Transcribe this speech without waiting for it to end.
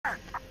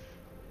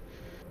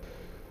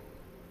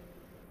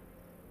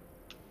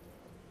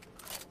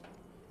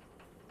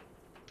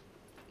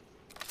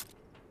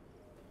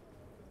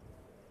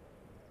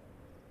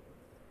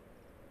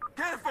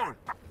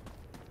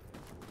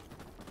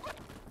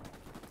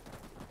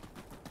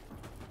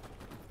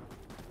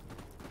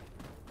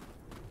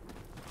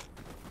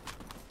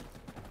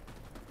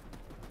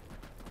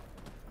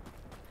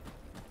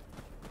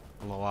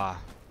Loa.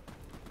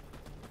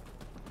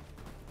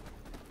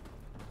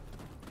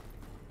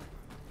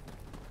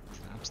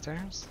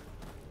 Upstairs?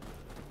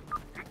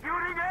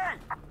 Securing A!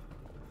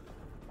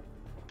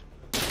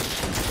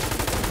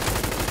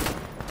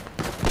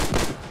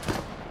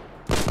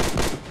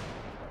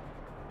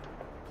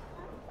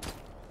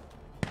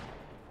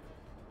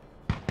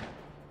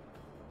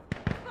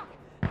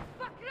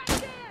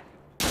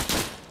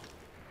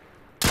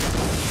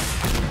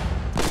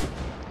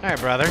 Alright,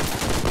 brother.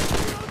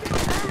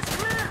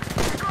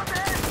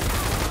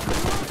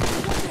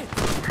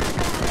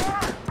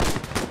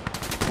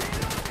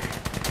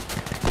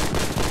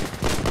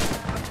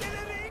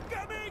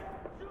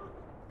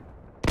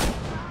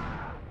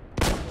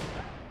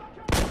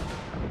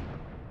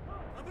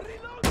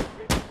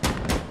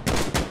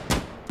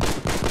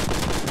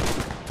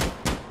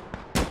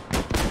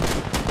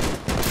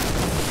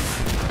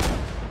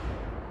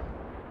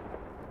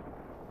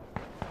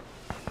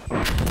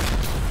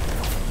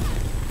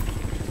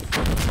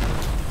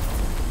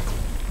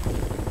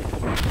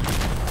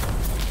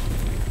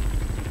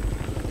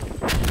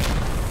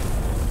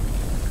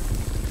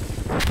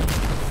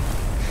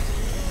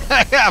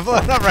 I got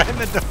blown up right in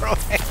the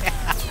doorway.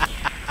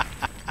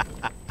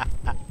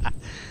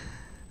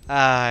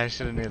 I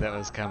should have knew that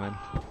was coming.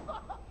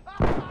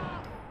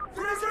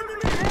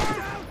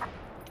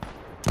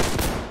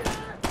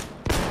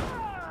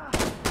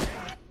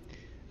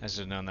 I should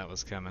have known that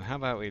was coming. How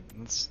about we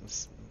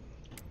let's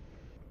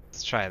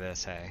try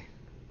this, hey.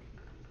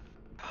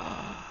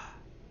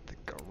 The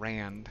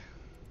Garand.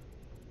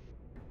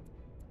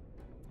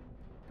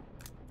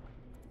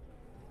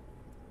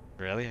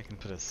 Really? I can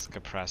put a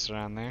compressor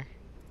on there?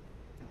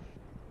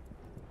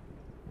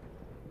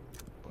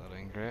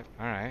 Loading grip.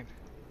 Alright.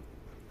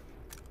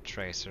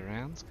 Tracer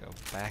rounds. Go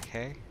back,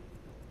 hey.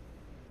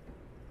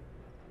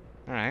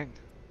 Alright.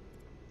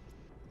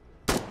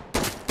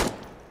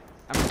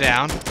 I'm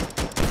down. Spread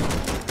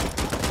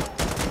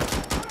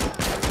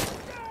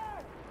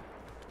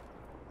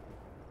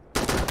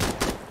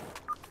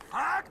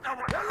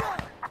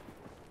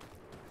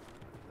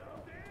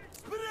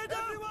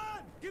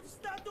everyone! Give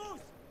status!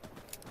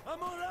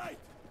 I'm alright!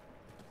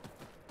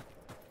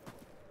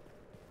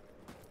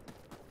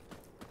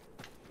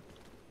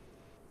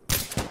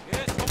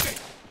 Yes, okay!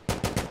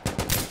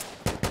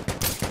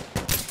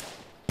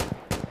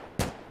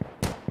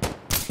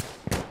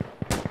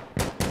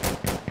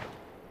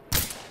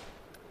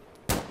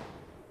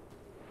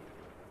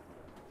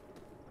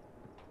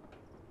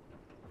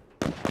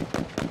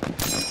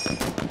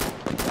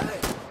 Hey!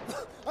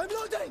 I'm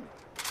loading!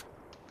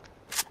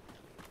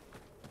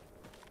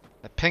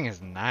 That ping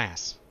is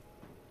nice.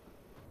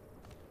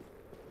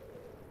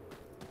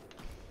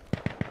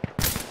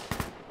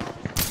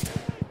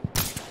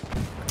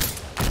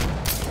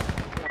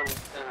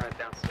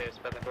 Downstairs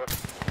by the door.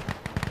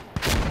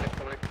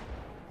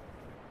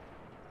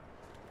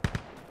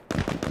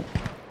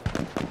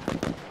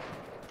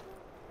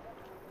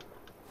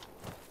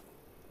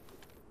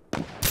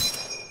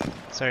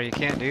 Sir, you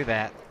can't do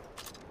that.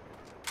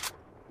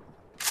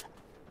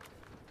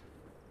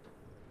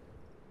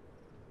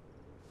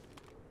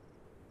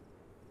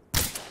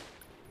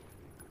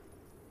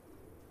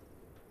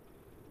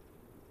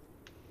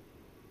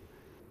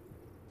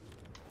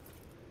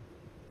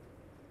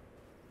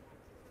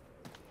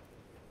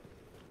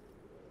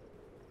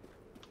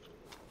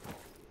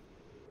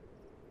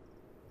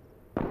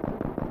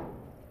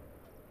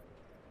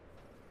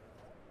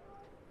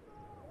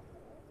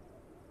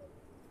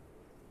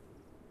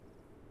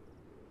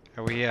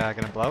 Are we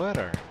gonna blow it,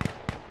 or?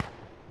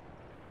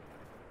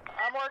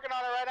 I'm working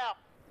on it right now.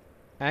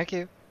 Thank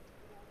you.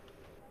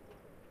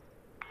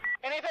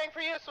 Anything for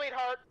you,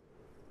 sweetheart.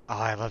 Oh,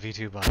 I love you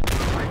too, bud. How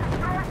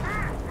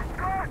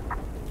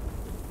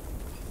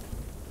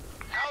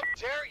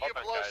dare you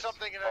blow guys.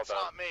 something and Hold it's on.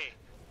 not me?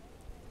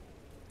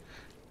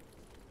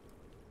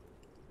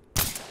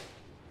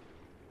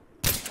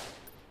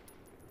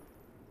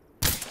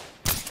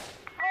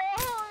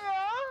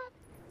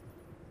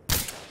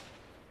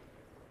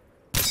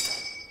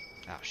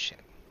 Oh shit.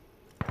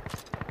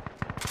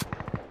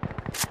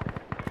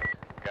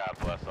 God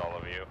bless all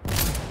of you.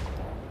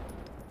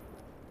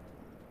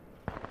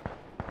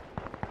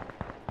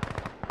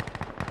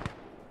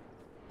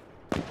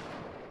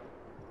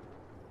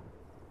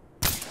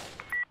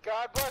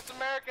 God bless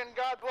America and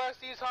God bless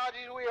these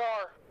Hajis we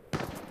are.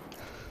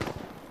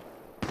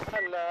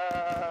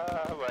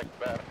 Allahu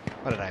Akbar.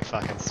 What did I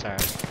fucking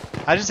start?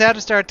 I just had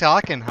to start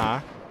talking,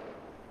 huh?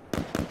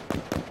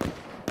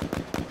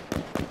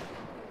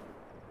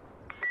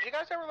 Did you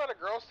guys ever let a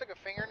girl stick a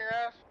finger in your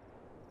ass?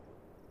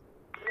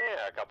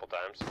 Yeah, a couple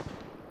times.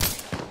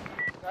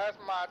 That's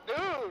my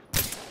dude.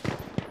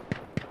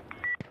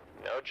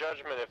 No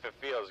judgment if it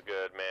feels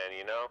good, man,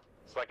 you know?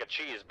 It's like a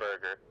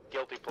cheeseburger.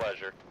 Guilty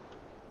pleasure.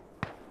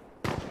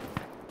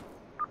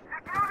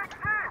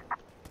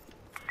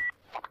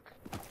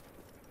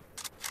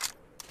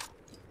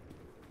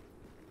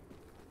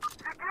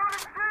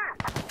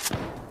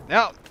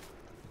 No!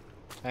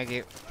 Thank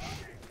you.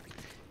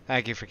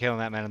 Thank you for killing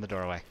that man in the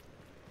doorway.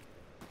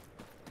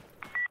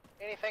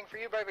 for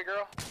you, baby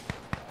girl.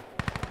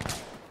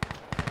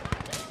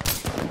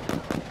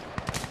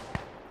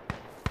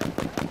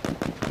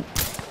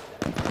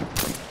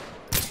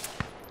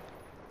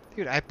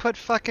 Dude, I put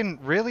fucking,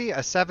 really? A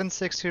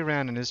 7.62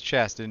 round in his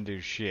chest didn't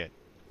do shit.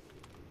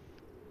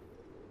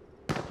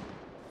 We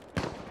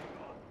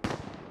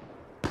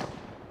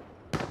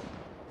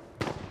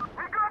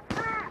got C!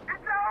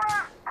 It's ours!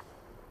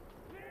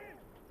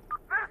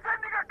 They're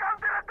sending a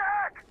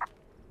counterattack!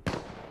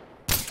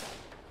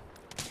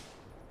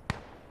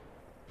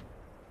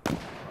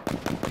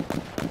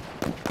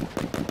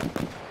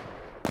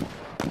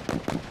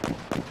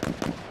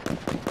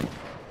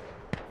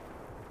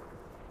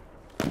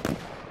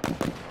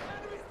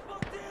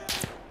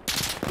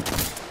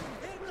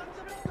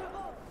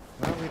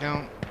 Well, we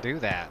don't do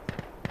that.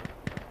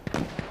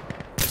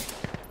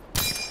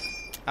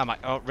 Oh my,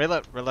 oh,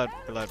 reload, reload,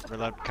 reload,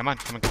 reload. Come on,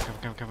 come on, come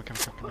on, come on, come on, come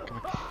on, come on, come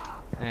on.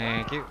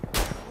 Thank you.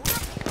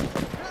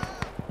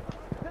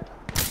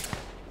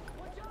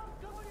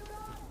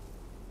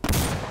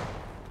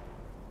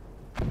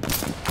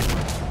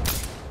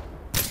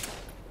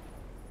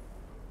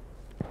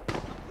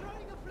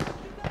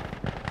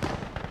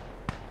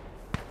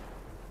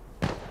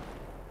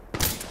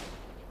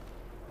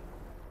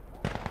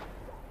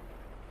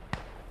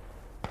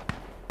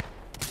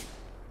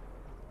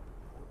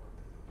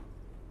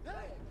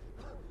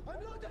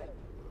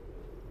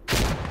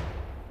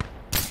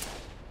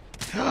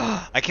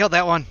 I killed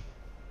that one.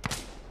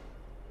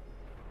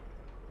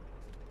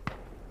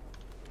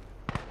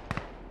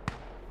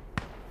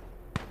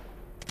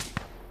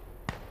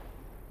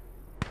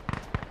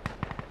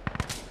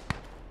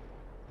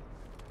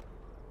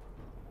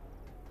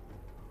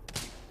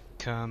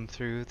 Come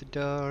through the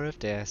door of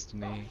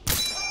destiny.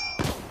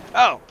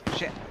 Oh,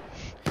 shit.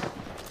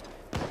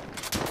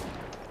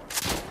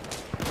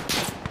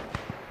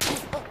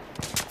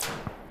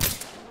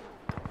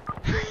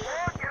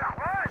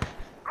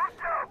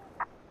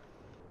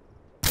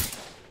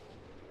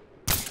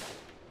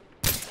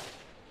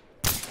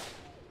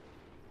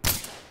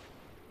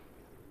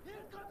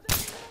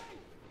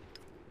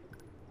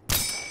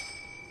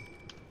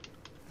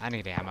 I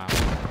need ammo.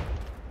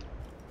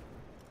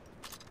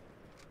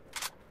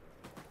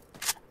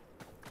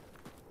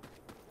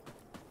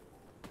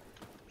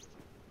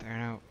 There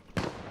no.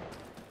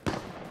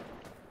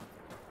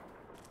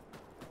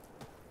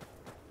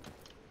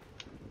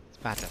 It's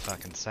about to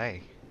fucking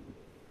say.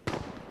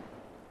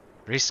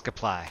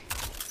 Resupply.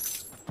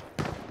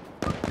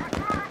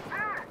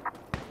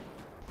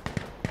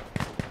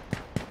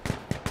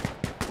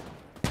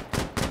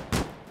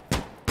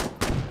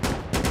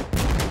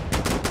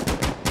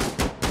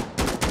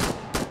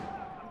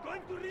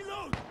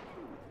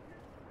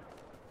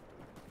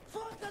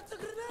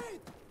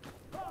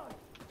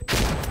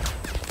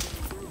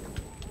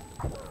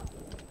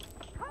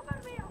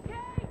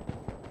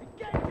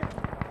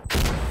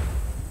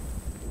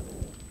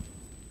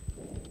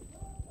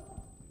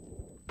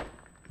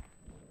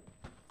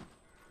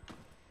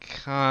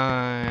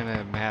 Kind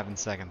of having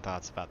second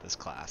thoughts about this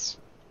class.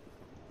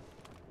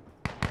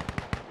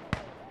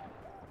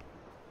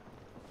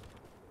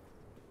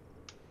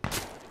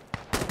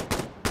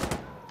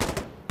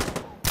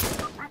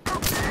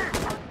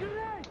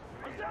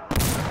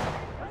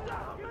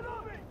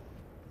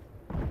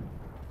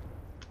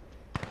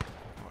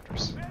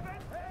 Orders.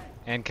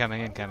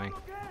 Incoming, incoming.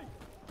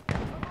 I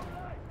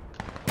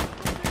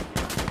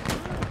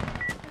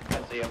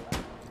see him.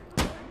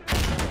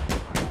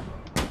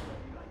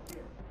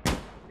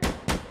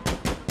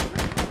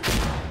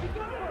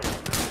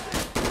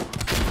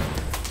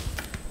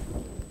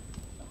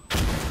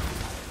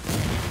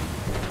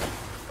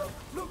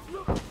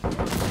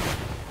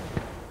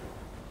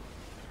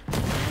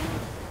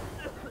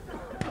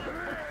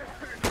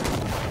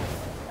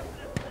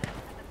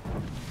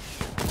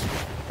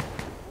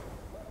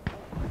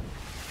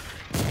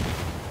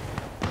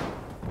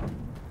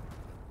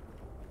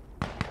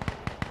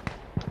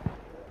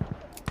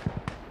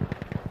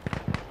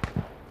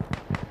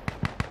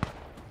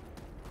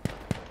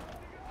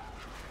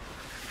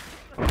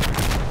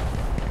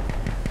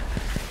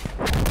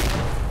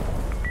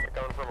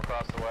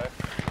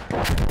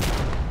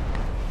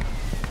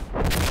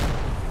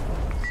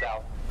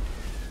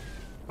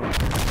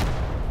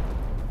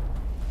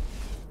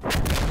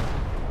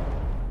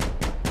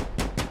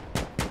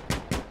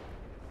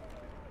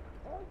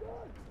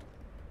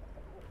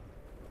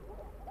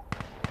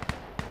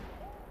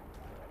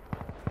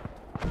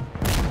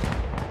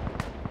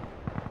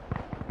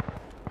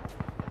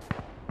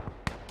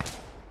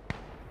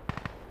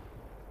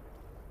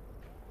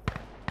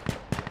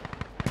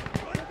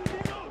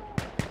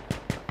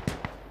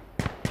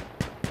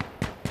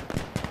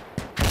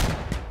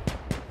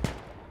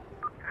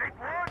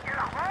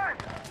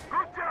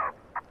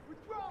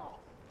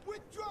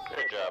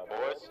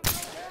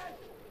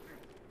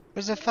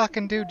 There's a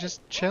fucking dude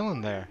just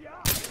chilling there.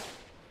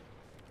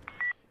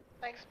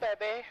 Thanks,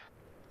 baby.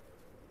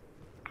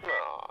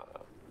 Aw,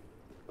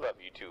 love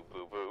you too,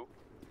 boo-boo.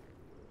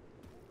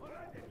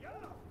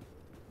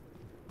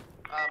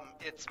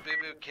 It's boo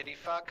boo kitty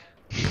fuck.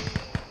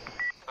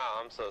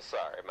 Oh, I'm so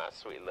sorry, my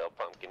sweet little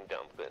pumpkin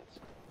dumplings.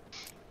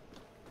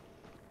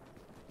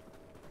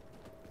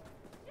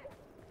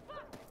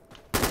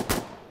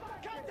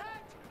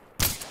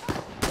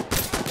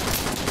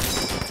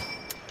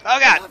 Oh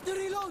god! have to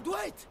reload,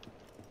 wait!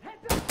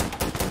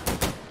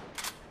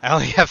 I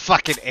only have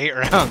fucking 8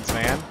 rounds,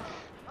 man.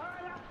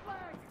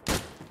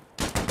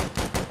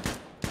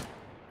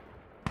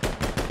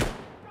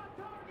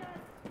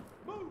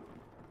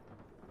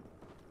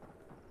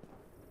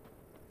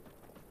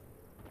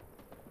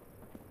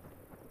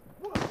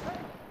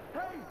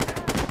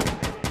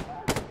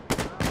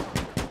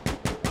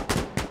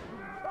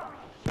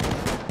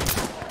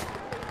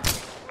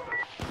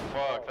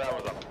 Fuck, that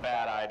was a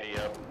bad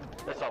idea.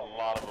 There's a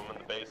lot of them in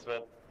the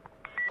basement.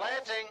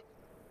 Planting!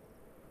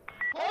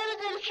 Why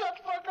did you shut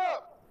the fuck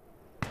up?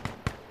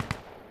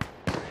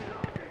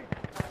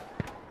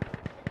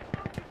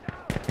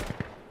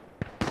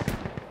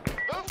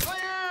 Move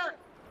clear!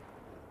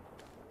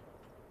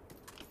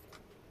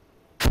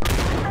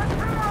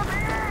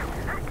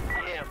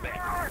 Yeah,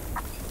 man.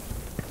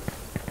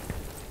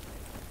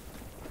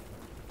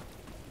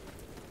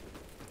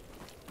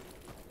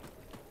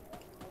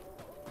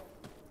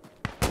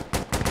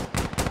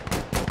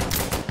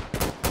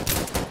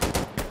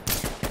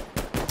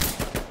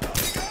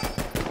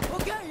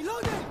 Okay,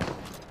 loading!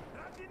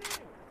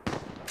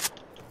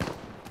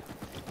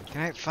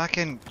 Can I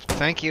fucking...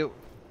 Thank you.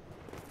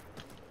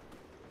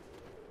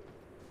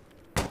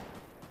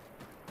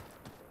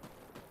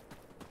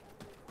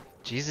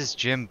 Jesus,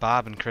 Jim,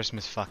 Bob, and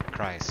Christmas fuck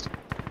Christ.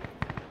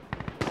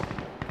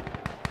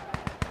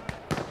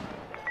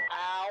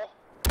 Ow.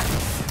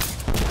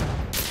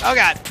 Oh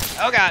god!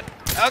 Oh god!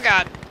 Oh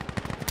god!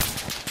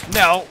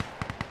 No!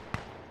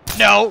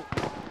 No!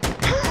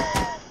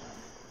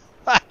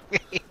 Fuck me!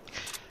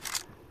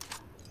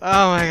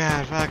 Oh my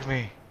god, fuck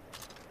me.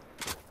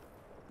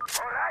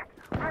 Alright,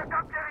 we're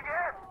capturing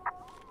it.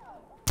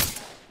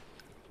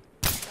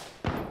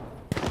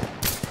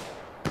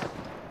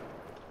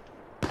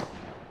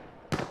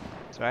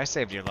 So I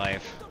saved your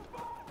life.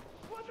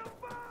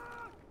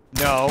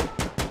 No!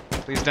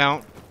 Please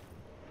don't.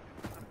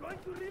 I'm going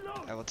to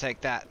reload! I will take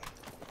that.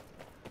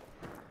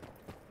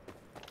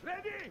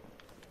 Ready!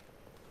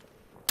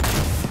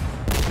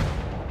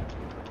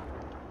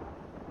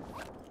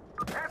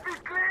 F is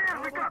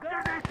clear, we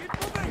captured it. Keep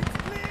moving! It's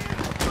clear!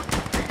 One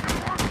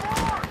more.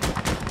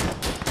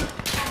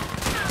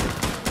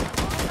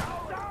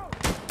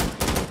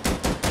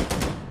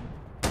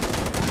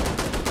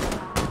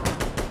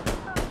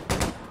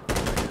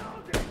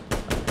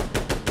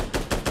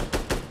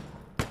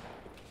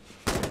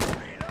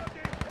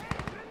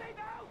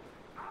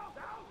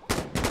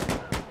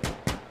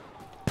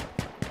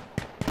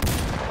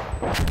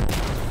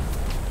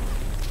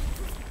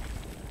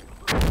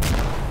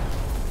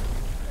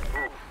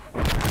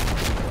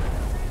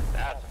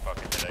 That's a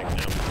fucking headache,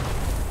 Jim.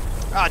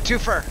 Ah,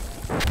 twofer!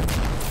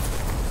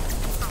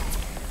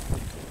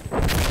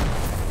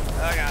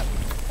 Oh god.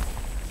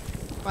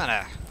 I'm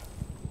gonna...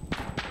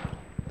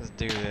 Let's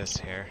do this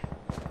here.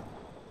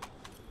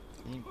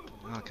 You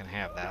all can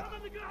have that.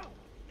 On the ground!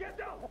 Get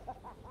down!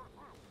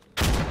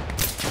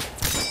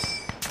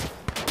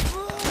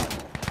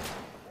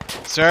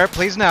 Sir,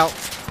 please no.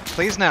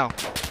 Please no.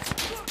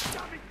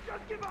 Damn it,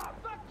 just give up!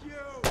 Fuck you!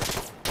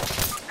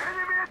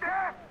 Enemy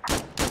attack.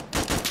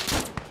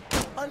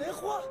 Allez,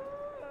 quoi?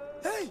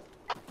 Hey!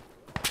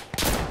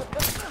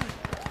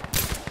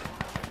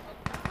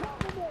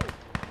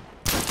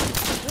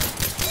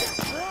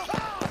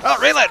 Oh,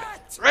 reload!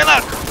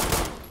 Reload!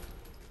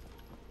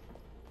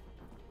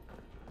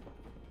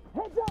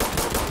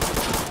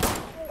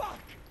 Fuck!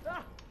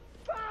 Ah,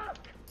 fuck!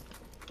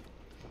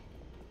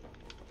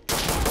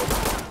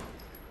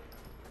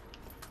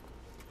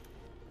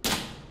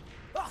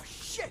 Oh,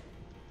 shit!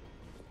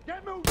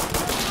 Get moved!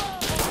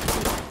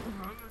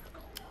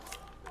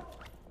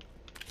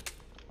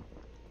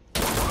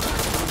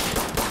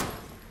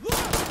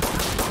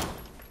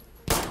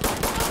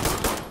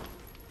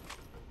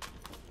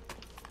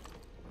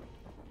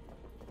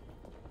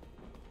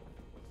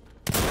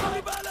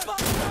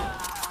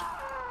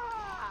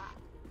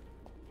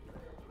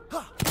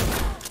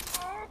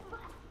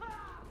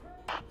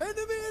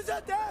 Enemy is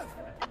at death!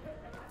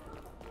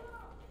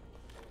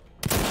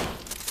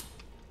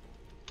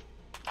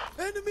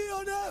 Enemy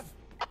on F!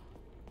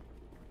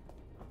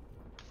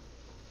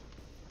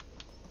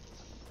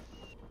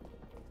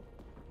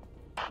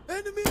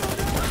 Enemy on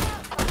F!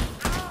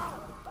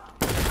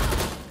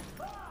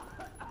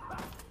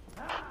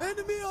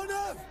 Enemy on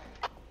F!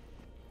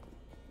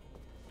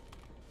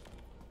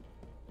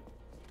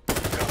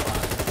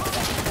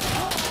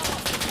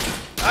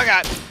 Oh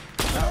god!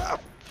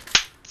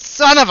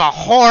 Son of a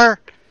whore!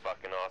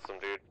 Fucking awesome,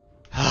 dude.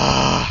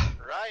 Ah.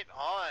 Right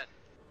on.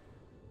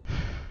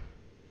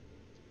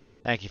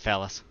 Thank you,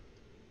 fellas.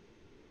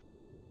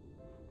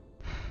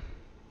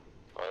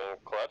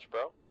 Clutch,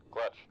 bro.